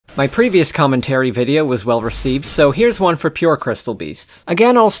My previous commentary video was well received, so here's one for pure Crystal Beasts.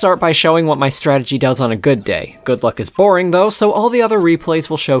 Again, I'll start by showing what my strategy does on a good day. Good luck is boring though, so all the other replays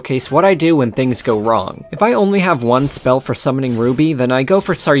will showcase what I do when things go wrong. If I only have one spell for summoning Ruby, then I go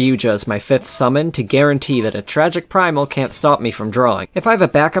for Saryuja as my 5th summon to guarantee that a tragic Primal can't stop me from drawing. If I have a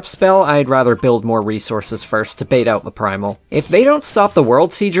backup spell, I'd rather build more resources first to bait out the Primal. If they don't stop the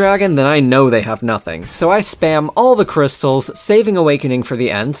World Sea Dragon, then I know they have nothing, so I spam all the crystals, saving Awakening for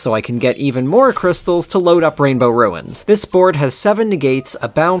the end so I can get even more crystals to load up Rainbow Ruins. This board has 7 negates, a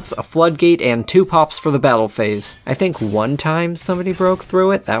bounce, a floodgate, and 2 pops for the battle phase. I think one time somebody broke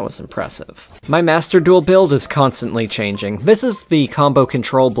through it. That was impressive. My Master Duel build is constantly changing. This is the combo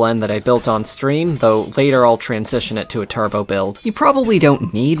control blend that I built on stream, though later I'll transition it to a turbo build. You probably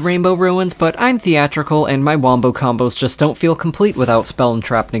don't need Rainbow Ruins, but I'm theatrical and my wombo combos just don't feel complete without spell and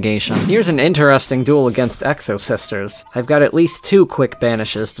trap negation. Here's an interesting duel against Exosisters. I've got at least 2 quick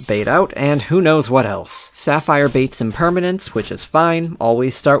banishes to bait out, and who knows what else. Sapphire baits impermanence, which is fine.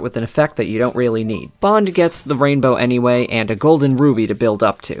 Always start with an effect that you don't really need. Bond gets the rainbow anyway, and a golden ruby to build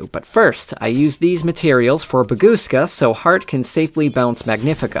up to. But first, I use these materials for Baguska so Heart can safely bounce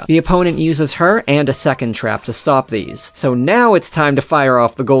Magnifica. The opponent uses her and a second trap to stop these. So now it's time to fire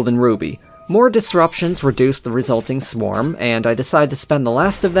off the golden ruby. More disruptions reduce the resulting swarm, and I decide to spend the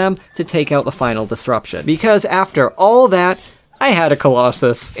last of them to take out the final disruption. Because after all that, I had a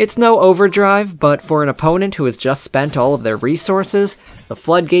Colossus. It's no overdrive, but for an opponent who has just spent all of their resources, the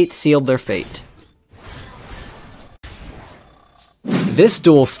floodgate sealed their fate. This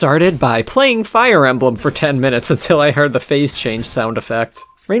duel started by playing Fire Emblem for 10 minutes until I heard the phase change sound effect.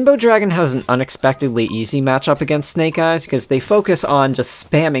 Rainbow Dragon has an unexpectedly easy matchup against Snake Eyes because they focus on just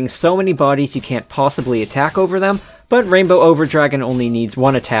spamming so many bodies you can't possibly attack over them, but Rainbow Overdragon only needs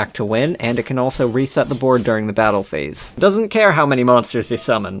 1 attack to win, and it can also reset the board during the battle phase. It doesn't care how many monsters you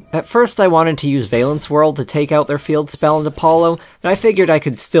summon. At first I wanted to use Valence World to take out their field spell into Apollo, but I figured I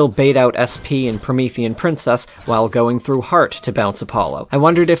could still bait out SP and Promethean Princess while going through Heart to bounce Apollo. I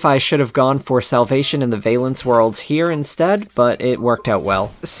wondered if I should have gone for Salvation in the Valence Worlds here instead, but it worked out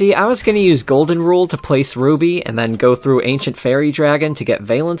well. See, I was going to use Golden Rule to place Ruby, and then go through Ancient Fairy Dragon to get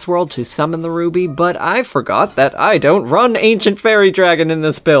Valence World to summon the Ruby, but I forgot that I don't run Ancient Fairy Dragon in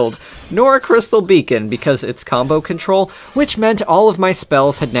this build, nor Crystal Beacon because it's combo control, which meant all of my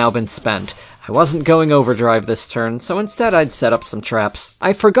spells had now been spent. I wasn't going overdrive this turn, so instead I'd set up some traps.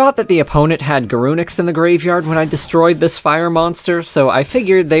 I forgot that the opponent had Garunix in the graveyard when I destroyed this fire monster, so I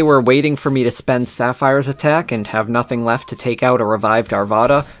figured they were waiting for me to spend Sapphire's attack and have nothing left to take out a revived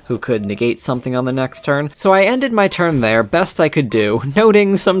Arvada, who could negate something on the next turn, so I ended my turn there best I could do,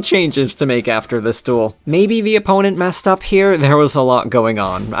 noting some changes to make after this duel. Maybe the opponent messed up here. There was a lot going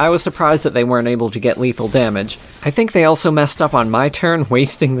on. I was surprised that they weren't able to get lethal damage. I think they also messed up on my turn,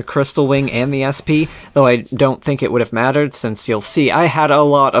 wasting the Crystal Wing and the SP, though I don't think it would have mattered since you'll see I had a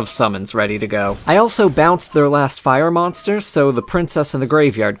lot of summons ready to go. I also bounced their last fire monster, so the princess in the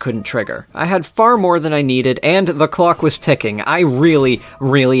graveyard couldn't trigger. I had far more than I needed, and the clock was ticking. I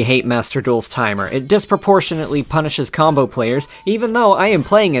really hate Master Duel's timer. It disproportionately punishes combo players, even though I am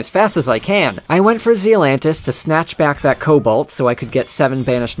playing as fast as I can. I went for Zealantis to snatch back that Cobalt so I could get 7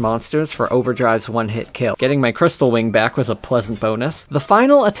 banished monsters for Overdrive's 1-hit kill. Getting my Crystal Wing back was a pleasant bonus. The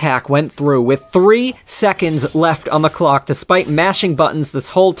final attack went through with 3 seconds left on the clock despite mashing buttons this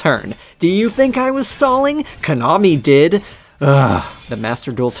whole turn. Do you think I was stalling? Konami did. Ugh, the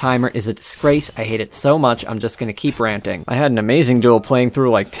Master Duel timer is a disgrace. I hate it so much, I'm just gonna keep ranting. I had an amazing duel playing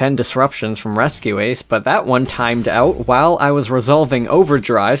through like 10 disruptions from Rescue Ace, but that one timed out while I was resolving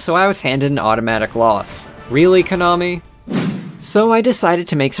Overdrive, so I was handed an automatic loss. Really, Konami? So I decided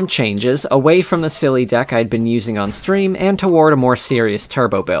to make some changes, away from the silly deck I'd been using on stream, and toward a more serious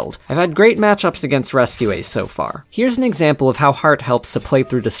turbo build. I've had great matchups against Rescue Ace so far. Here's an example of how Heart helps to play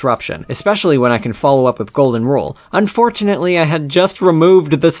through Disruption, especially when I can follow up with Golden Rule. Unfortunately, I had just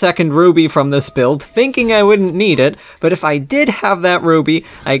removed the second Ruby from this build, thinking I wouldn't need it, but if I did have that Ruby,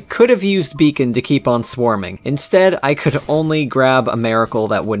 I could have used Beacon to keep on swarming. Instead, I could only grab a Miracle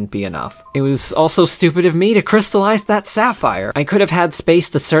that wouldn't be enough. It was also stupid of me to crystallize that Sapphire. I could have had space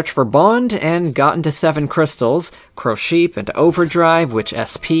to search for Bond and gotten to 7 crystals, Crowsheep and Overdrive, which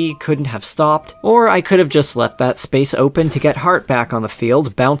SP couldn't have stopped, or I could have just left that space open to get Heart back on the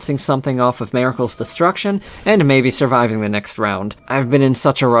field, bouncing something off of Miracle's destruction, and maybe surviving the next round. I've been in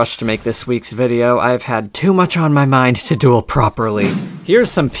such a rush to make this week's video, I've had too much on my mind to duel properly.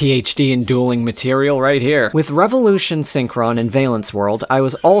 Here's some PhD in dueling material right here. With Revolution Synchron and Valence World, I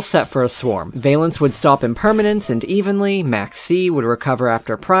was all set for a swarm. Valence would stop impermanence and evenly, Max C would recover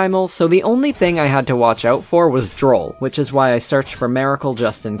after Primal, so the only thing I had to watch out for was droll, which is why I searched for Miracle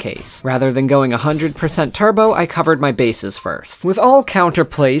just in case. Rather than going 100% turbo, I covered my bases first. With all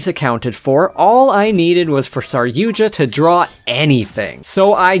counterplays accounted for, all I needed was for Saryuja to draw anything.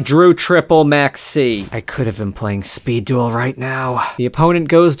 So I drew triple max C. I could have been playing speed duel right now. The opponent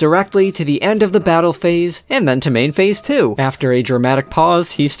goes directly to the end of the battle phase, and then to main phase 2. After a dramatic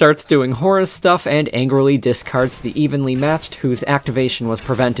pause, he starts doing Horus stuff and angrily discards the evenly matched whose activation was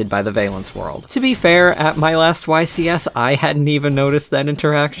prevented by the Valence World. To be fair, at my last YCS, I hadn't even noticed that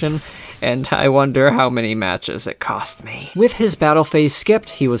interaction, and I wonder how many matches it cost me. With his battle phase skipped,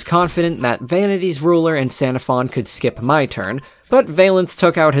 he was confident that Vanity's ruler and Sanafond could skip my turn, but Valence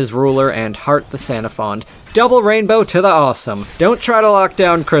took out his ruler and Heart the Sanafond. Double rainbow to the awesome. Don't try to lock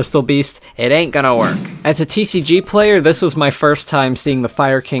down Crystal Beast, it ain't gonna work. As a TCG player, this was my first time seeing the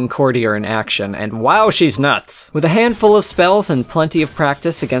Fire King courtier in action, and wow, she's nuts! With a handful of spells and plenty of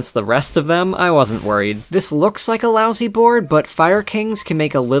practice against the rest of them, I wasn't worried. This looks like a lousy board, but Fire Kings can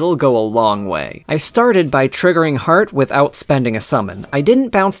make a little go a long way. I started by triggering Heart without spending a summon. I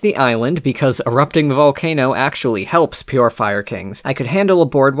didn't bounce the island because erupting the volcano actually helps pure Fire Kings. I could handle a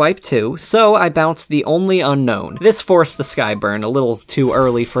board wipe too, so I bounced the only unknown. This forced the Skyburn, a little too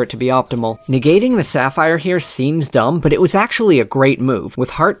early for it to be optimal. Negating the Sapphire here seems dumb, but it was actually a great move. With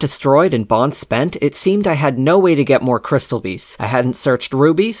Heart destroyed and Bond spent, it seemed I had no way to get more Crystal Beasts. I hadn't searched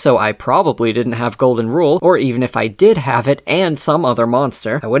Ruby, so I probably didn't have Golden Rule, or even if I did have it and some other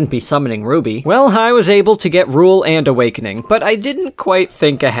monster, I wouldn't be summoning Ruby. Well, I was able to get Rule and Awakening, but I didn't quite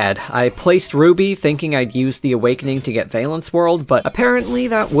think ahead. I placed Ruby thinking I'd use the Awakening to get Valence World, but apparently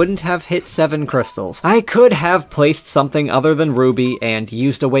that wouldn't have hit 7 crystals. I could have placed something other than Ruby and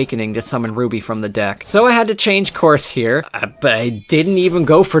used Awakening to summon Ruby from the deck. So I had to change course here, but I didn't even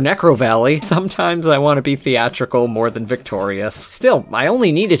go for Necro Valley. Sometimes I want to be theatrical more than victorious. Still, I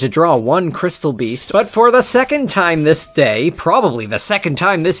only needed to draw 1 Crystal Beast, but for the second time this day, probably the second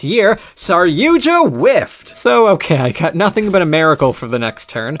time this year, Saryuja whiffed! So okay, I got nothing but a miracle for the next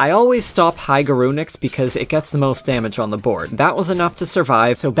turn. I always stop high Garunix because it gets the most damage on the board. That was enough to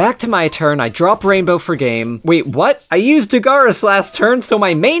survive, so back to my turn, I drop Rainbow for game. Wait, what? I used Dagaris last turn, so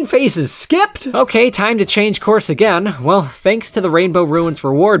my main phase is skipped? Okay, time to change course again. Well, thanks to the Rainbow Ruins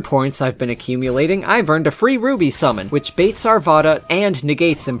reward points I've been accumulating, I've earned a free Ruby summon, which baits Arvada and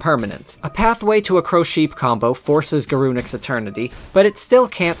negates impermanence. A pathway to a Crow-Sheep combo forces Garunix Eternity, but it still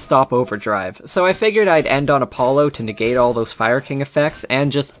can't stop Overdrive, so I figured I'd end on Apollo to negate all those Fire King effects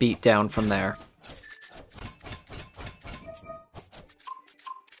and just beat down from there.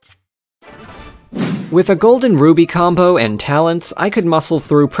 With a Golden Ruby combo and talents, I could muscle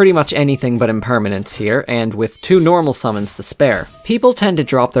through pretty much anything but impermanence here, and with 2 normal summons to spare. People tend to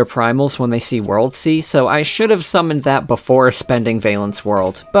drop their primals when they see World Sea, so I should have summoned that before spending Valence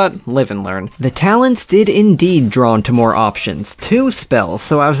World, but live and learn. The talents did indeed draw into more options, 2 spells,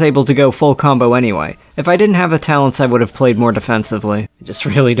 so I was able to go full combo anyway. If I didn't have the talents, I would have played more defensively. I just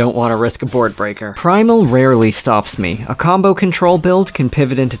really don't want to risk a board breaker. Primal rarely stops me. A combo control build can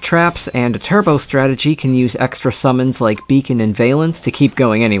pivot into traps, and a turbo strategy can use extra summons like Beacon and Valence to keep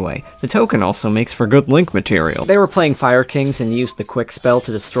going anyway. The token also makes for good link material. They were playing Fire Kings and used the quick spell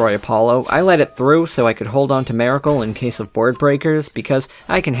to destroy Apollo. I let it through so I could hold on to Miracle in case of board breakers, because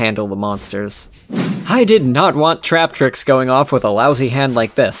I can handle the monsters. I did not want Traptrix going off with a lousy hand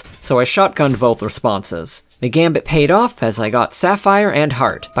like this, so I shotgunned both responses. The gambit paid off as I got Sapphire and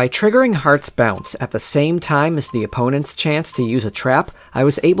Heart. By triggering Heart's bounce at the same time as the opponent's chance to use a trap, I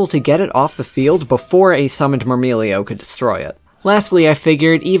was able to get it off the field before a summoned Myrmelio could destroy it. Lastly, I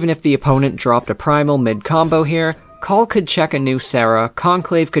figured even if the opponent dropped a Primal mid-combo here, Call could check a new Sarah,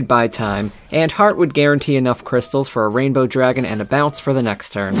 Conclave could buy time, and Heart would guarantee enough crystals for a Rainbow Dragon and a bounce for the next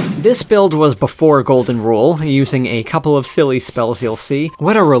turn. This build was before Golden Rule, using a couple of silly spells you'll see.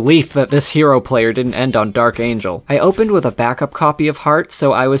 What a relief that this hero player didn't end on Dark Angel. I opened with a backup copy of Heart,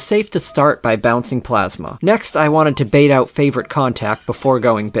 so I was safe to start by bouncing Plasma. Next, I wanted to bait out Favorite Contact before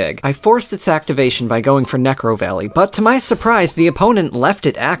going big. I forced its activation by going for Necro Valley, but to my surprise, the opponent left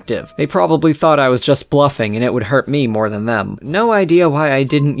it active. They probably thought I was just bluffing and it would hurt me more than them. No idea why I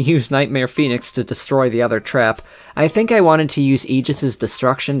didn't use Nightmare Phoenix to destroy the other trap. I think I wanted to use Aegis's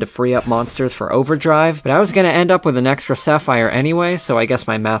Destruction to free up monsters for Overdrive, but I was gonna end up with an extra Sapphire anyway, so I guess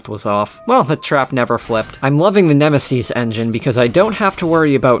my math was off. Well, the trap never flipped. I'm loving the Nemesis engine because I don't have to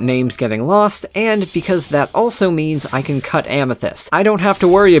worry about names getting lost, and because that also means I can cut Amethyst. I don't have to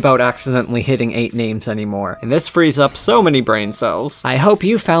worry about accidentally hitting 8 names anymore, and this frees up so many brain cells. I hope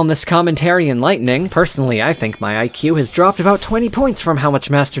you found this commentary enlightening. Personally, I think my IQ has dropped about 20 points from how much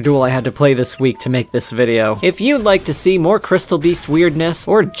Master Duel I had to play this week to make this video. If you'd like to see more Crystal Beast weirdness,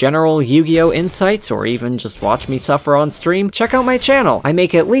 or general Yu-Gi-Oh! Insights, or even just watch me suffer on stream, check out my channel. I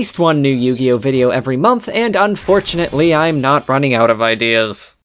make at least one new Yu-Gi-Oh! Video every month, and unfortunately I'm not running out of ideas.